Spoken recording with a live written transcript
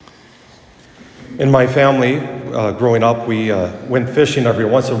In my family, growing up, we went fishing every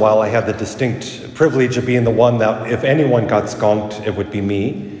once in a while. I had the distinct privilege of being the one that if anyone got skunked, it would be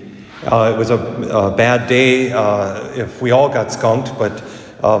me. It was a bad day if we all got skunked, but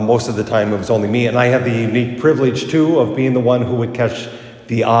most of the time it was only me. And I had the unique privilege, too, of being the one who would catch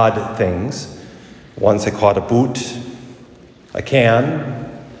the odd things. Once I caught a boot, a can,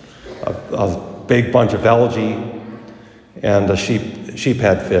 a big bunch of algae, and a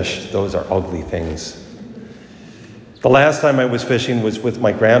sheephead fish. Those are ugly things. The last time I was fishing was with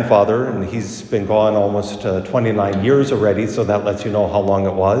my grandfather, and he's been gone almost 29 years already, so that lets you know how long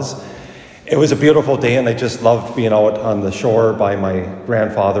it was. It was a beautiful day, and I just loved being out on the shore by my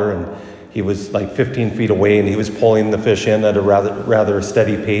grandfather, and he was like 15 feet away, and he was pulling the fish in at a rather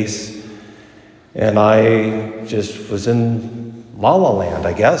steady pace. And I just was in La La Land,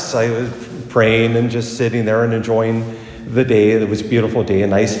 I guess. I was praying and just sitting there and enjoying the day. It was a beautiful day, a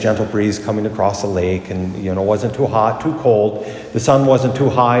nice gentle breeze coming across the lake, and it wasn't too hot, too cold. The sun wasn't too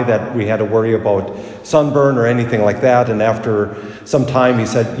high that we had to worry about sunburn or anything like that. And after some time he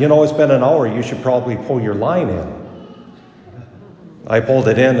said, it's been an hour, you should probably pull your line in. I pulled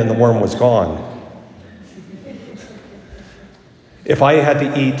it in and the worm was gone. If I had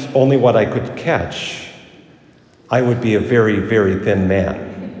to eat only what I could catch, I would be a very, very thin man.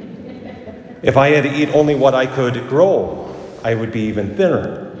 If I had to eat only what I could grow, I would be even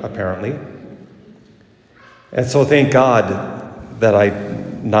thinner, apparently. And so thank God that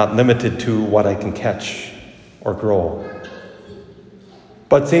I'm not limited to what I can catch or grow.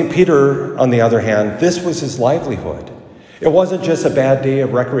 But St. Peter, on the other hand, this was his livelihood. It wasn't just a bad day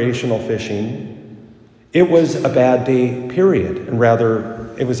of recreational fishing. It was a bad day, period. And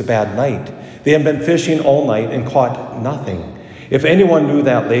rather, it was a bad night. They had been fishing all night and caught nothing. If anyone knew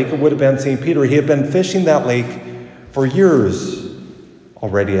that lake, it would have been St. Peter. He had been fishing that lake for years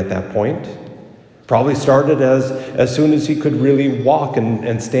already at that point. Probably started as soon as he could really walk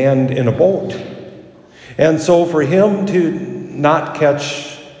and stand in a boat. And so for him to not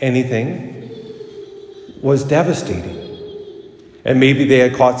catch anything was devastating. And maybe they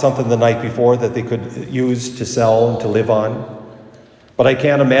had caught something the night before that they could use to sell and to live on. But I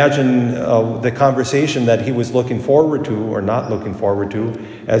can't imagine the conversation that he was looking forward to or not looking forward to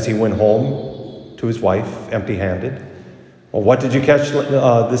as he went home to his wife empty-handed. Well, what did you catch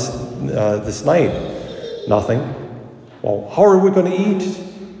this night? Nothing. Well, how are we going to eat?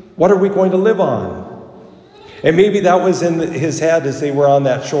 What are we going to live on? And maybe that was in his head as they were on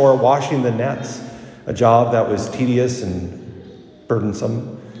that shore washing the nets, a job that was tedious and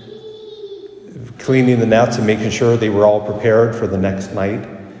burdensome. Cleaning the nets and making sure they were all prepared for the next night,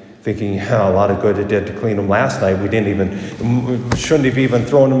 thinking a lot of good it did to clean them last night. We shouldn't have even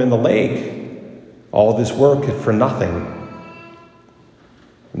thrown them in the lake. All this work for nothing.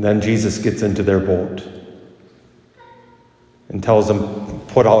 And then Jesus gets into their boat and tells them,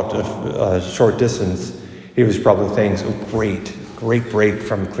 put out a short distance. He was probably thinking, great break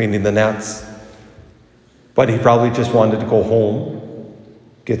from cleaning the nets. But he probably just wanted to go home,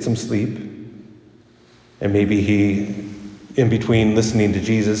 get some sleep. And maybe he, in between listening to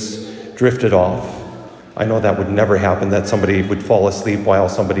Jesus, drifted off. I know that would never happen, that somebody would fall asleep while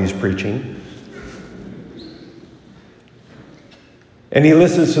somebody's preaching. And he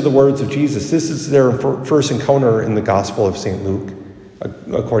listens to the words of Jesus. This is their first encounter in the Gospel of St. Luke.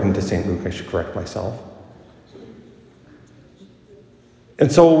 According to St. Luke, I should correct myself.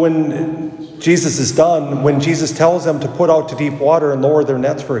 And so when Jesus is done, when Jesus tells them to put out to deep water and lower their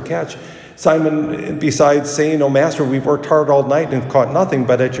nets for a catch, Simon, besides saying, Master, we've worked hard all night and caught nothing,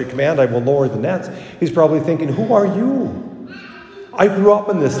 but at your command I will lower the nets. He's probably thinking, who are you? I grew up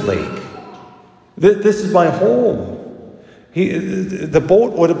in this lake. This is my home. The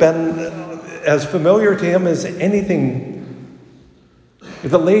boat would have been as familiar to him as anything.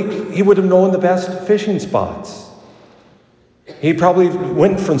 The lake, he would have known the best fishing spots. He probably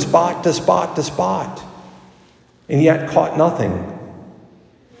went from spot to spot to spot, and yet caught nothing.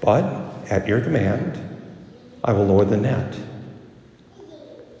 But at your command, I will lower the net.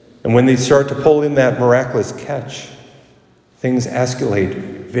 And when they start to pull in that miraculous catch, things escalate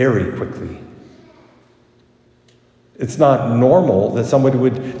very quickly. It's not normal that somebody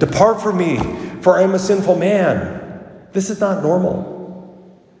would depart from me, for I am a sinful man. This is not normal,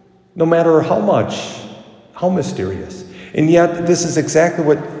 no matter how mysterious. And yet, this is exactly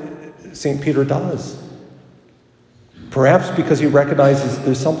what St. Peter does. Perhaps because he recognizes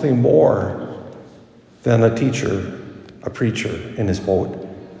there's something more than a teacher, a preacher in his boat.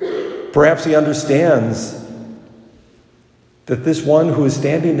 Perhaps he understands that this one who is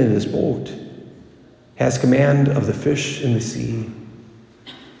standing in his boat has command of the fish in the sea.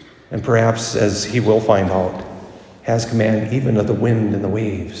 and perhaps, as he will find out, has command even of the wind and the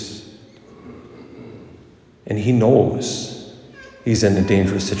waves. And he knows he's in a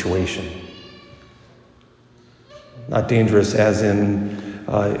dangerous situation. Not dangerous as in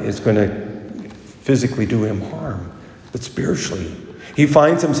it's going to physically do him harm, but spiritually. He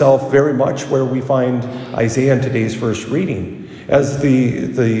finds himself very much where we find Isaiah in today's first reading, as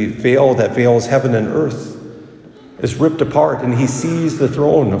the veil that veils heaven and earth is ripped apart, and he sees the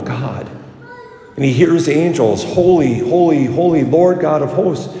throne of God. And he hears angels, holy, holy, holy, Lord God of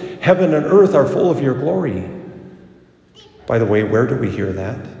hosts, heaven and earth are full of your glory. By the way, where do we hear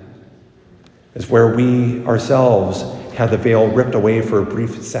that? Is where we ourselves had the veil ripped away for a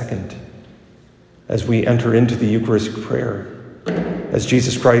brief second as we enter into the Eucharistic prayer, as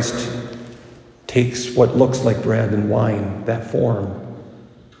Jesus Christ takes what looks like bread and wine, that form,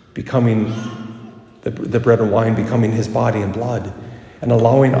 becoming the bread and wine becoming his body and blood, and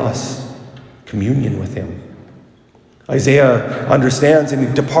allowing us communion with him. Isaiah understands, and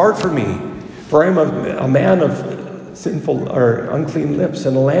he, depart from me, for I am a man of sinful or unclean lips,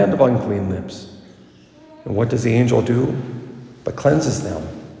 in a land of unclean lips. And what does the angel do? But cleanses them,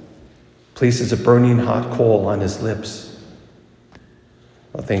 places a burning hot coal on his lips.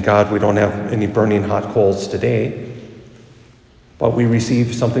 Well, thank God we don't have any burning hot coals today, but we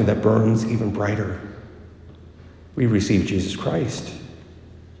receive something that burns even brighter. We receive Jesus Christ,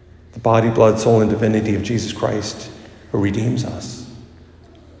 the body, blood, soul, and divinity of Jesus Christ, who redeems us.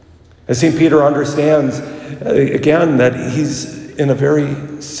 As St. Peter understands, again, that he's in a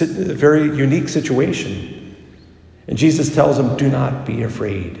very unique situation. And Jesus tells him, do not be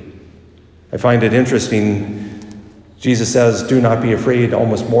afraid. I find it interesting, Jesus says, do not be afraid,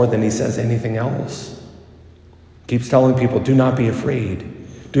 almost more than he says anything else. He keeps telling people, do not be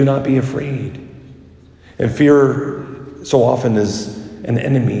afraid. Do not be afraid. And fear so often is an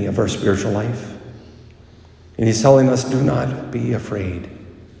enemy of our spiritual life. And he's telling us, do not be afraid.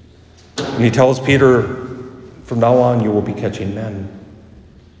 And he tells Peter, from now on, you will be catching men.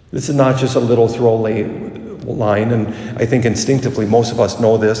 This is not just a little throwaway line, and I think instinctively most of us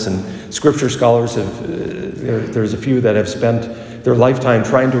know this, and scripture scholars there's a few that have spent their lifetime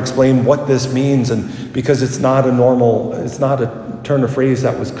trying to explain what this means, and because it's not a turn of phrase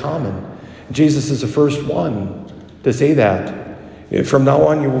that was common. Jesus is the first one to say that. From now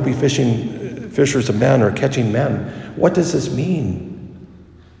on, you will be fishers of men, or catching men. What does this mean?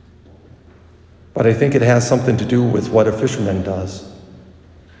 But I think it has something to do with what a fisherman does.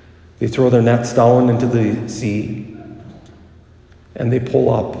 They throw their nets down into the sea, and they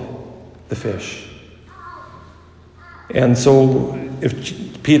pull up the fish. And so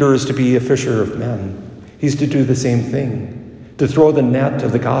if Peter is to be a fisher of men, he's to do the same thing. To throw the net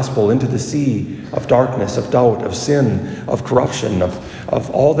of the gospel into the sea of darkness, of doubt, of sin, of corruption, of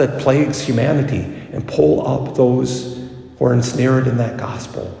all that plagues humanity, and pull up those who are ensnared in that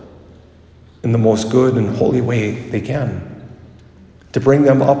gospel in the most good and holy way they can. To bring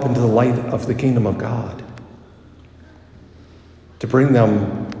them up into the light of the kingdom of God. To bring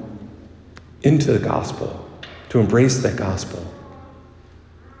them into the gospel, to embrace that gospel.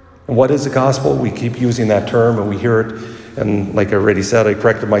 And what is the gospel? We keep using that term, and we hear it. And like I already said, I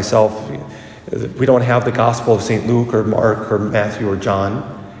corrected myself. We don't have the gospel of St. Luke or Mark or Matthew or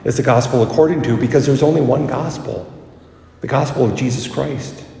John. It's the gospel according to, because there's only one gospel. The gospel of Jesus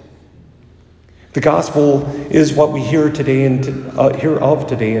Christ. The gospel is what we hear today in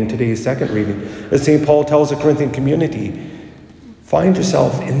today's second reading. As St. Paul tells the Corinthian community, find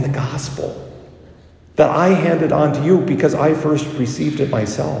yourself in the gospel that I handed on to you because I first received it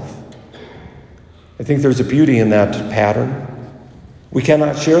myself. I think there's a beauty in that pattern. We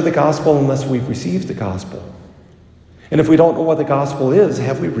cannot share the gospel unless we've received the gospel. And if we don't know what the gospel is,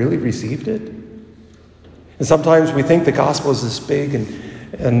 have we really received it? And sometimes we think the gospel is this big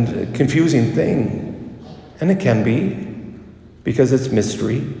and confusing thing. And it can be, because it's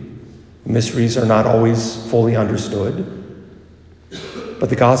mystery. Mysteries are not always fully understood. But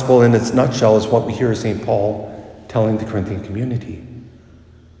the gospel in its nutshell is what we hear St. Paul telling the Corinthian community.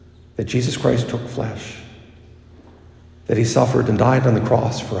 That Jesus Christ took flesh, that he suffered and died on the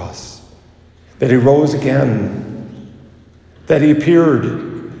cross for us, that he rose again, that he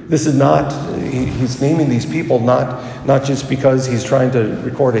appeared. This is not, he's naming these people not just because he's trying to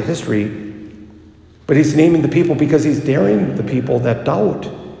record a history, but he's naming the people because he's daring the people that doubt.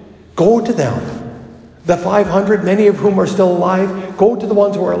 Go to them. The 500, many of whom are still alive, go to the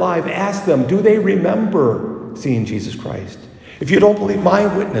ones who are alive. Ask them, do they remember seeing Jesus Christ? If you don't believe my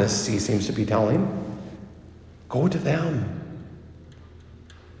witness, he seems to be telling, go to them.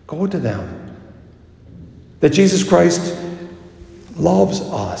 Go to them. That Jesus Christ loves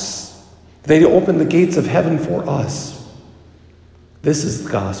us. They open the gates of heaven for us. This is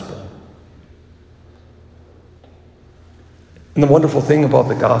the gospel. And the wonderful thing about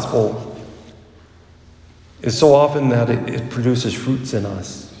the gospel is so often that it produces fruits in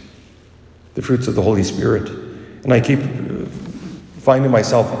us, the fruits of the Holy Spirit. And I keep finding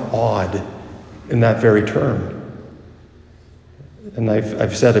myself awed in that very term. And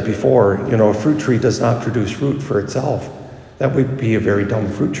I've said it before, a fruit tree does not produce fruit for itself. That would be a very dumb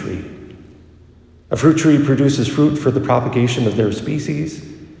fruit tree. A fruit tree produces fruit for the propagation of their species,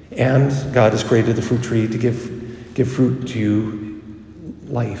 and God has created the fruit tree to give fruit to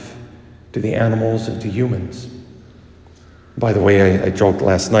life, to the animals and to humans. By the way, I joked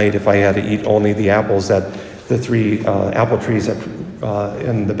last night, if I had to eat only the apples that the 3 apple trees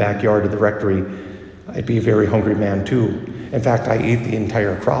in the backyard of the rectory, I'd be a very hungry man too. In fact, I ate the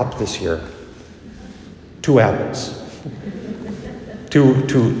entire crop this year. 2 apples.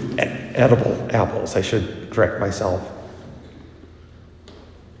 Two edible apples, I should correct myself.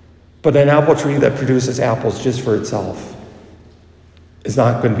 But an apple tree that produces apples just for itself is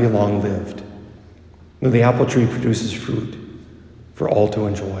not going to be long-lived. No, the apple tree produces fruit for all to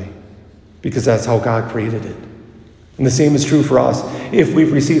enjoy, because that's how God created it. And the same is true for us. If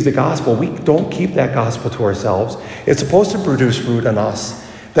we've received the gospel, we don't keep that gospel to ourselves. It's supposed to produce fruit in us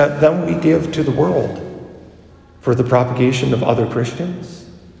that then we give to the world for the propagation of other Christians,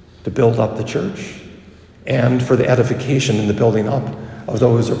 to build up the church, and for the edification and the building up of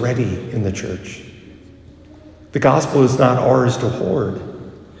those already in the church. The gospel is not ours to hoard,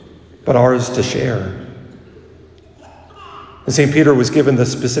 but ours to share. And St. Peter was given the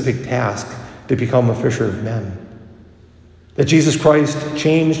specific task to become a fisher of men. That Jesus Christ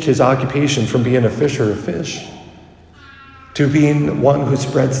changed his occupation from being a fisher of fish to being one who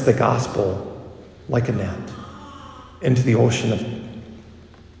spreads the gospel like a net into the ocean of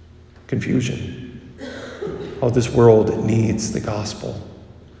confusion. How this world needs the gospel.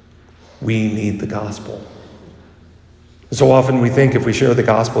 We need the gospel. So often we think if we share the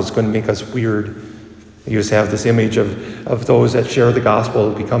gospel, it's going to make us weird. I used to have this image of those that share the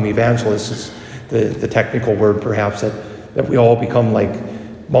gospel become evangelists, the technical word perhaps, that we all become like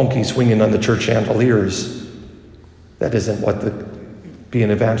monkeys swinging on the church chandeliers. That isn't what being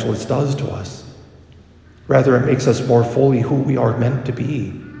an evangelist does to us. Rather, it makes us more fully who we are meant to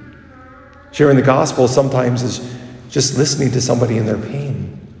be. Sharing the gospel sometimes is just listening to somebody in their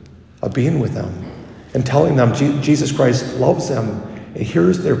pain, of being with them, and telling them Jesus Christ loves them and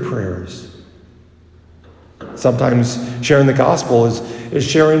hears their prayers. Sometimes sharing the gospel is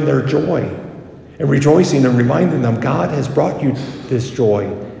sharing their joy and rejoicing and reminding them God has brought you this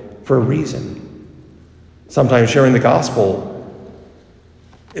joy for a reason. Sometimes sharing the gospel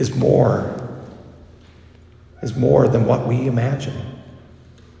is more than what we imagine.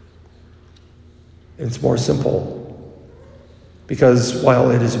 It's more simple, because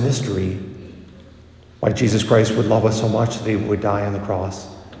while it is a mystery why Jesus Christ would love us so much that he would die on the cross,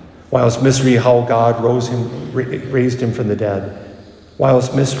 while it's mystery how God raised him from the dead, while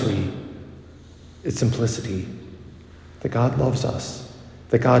it's mystery, it's simplicity, that God loves us,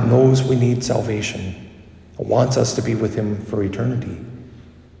 that God knows we need salvation and wants us to be with him for eternity.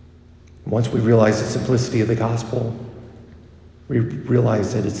 Once we realize the simplicity of the gospel, we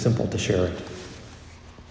realize that it's simple to share it.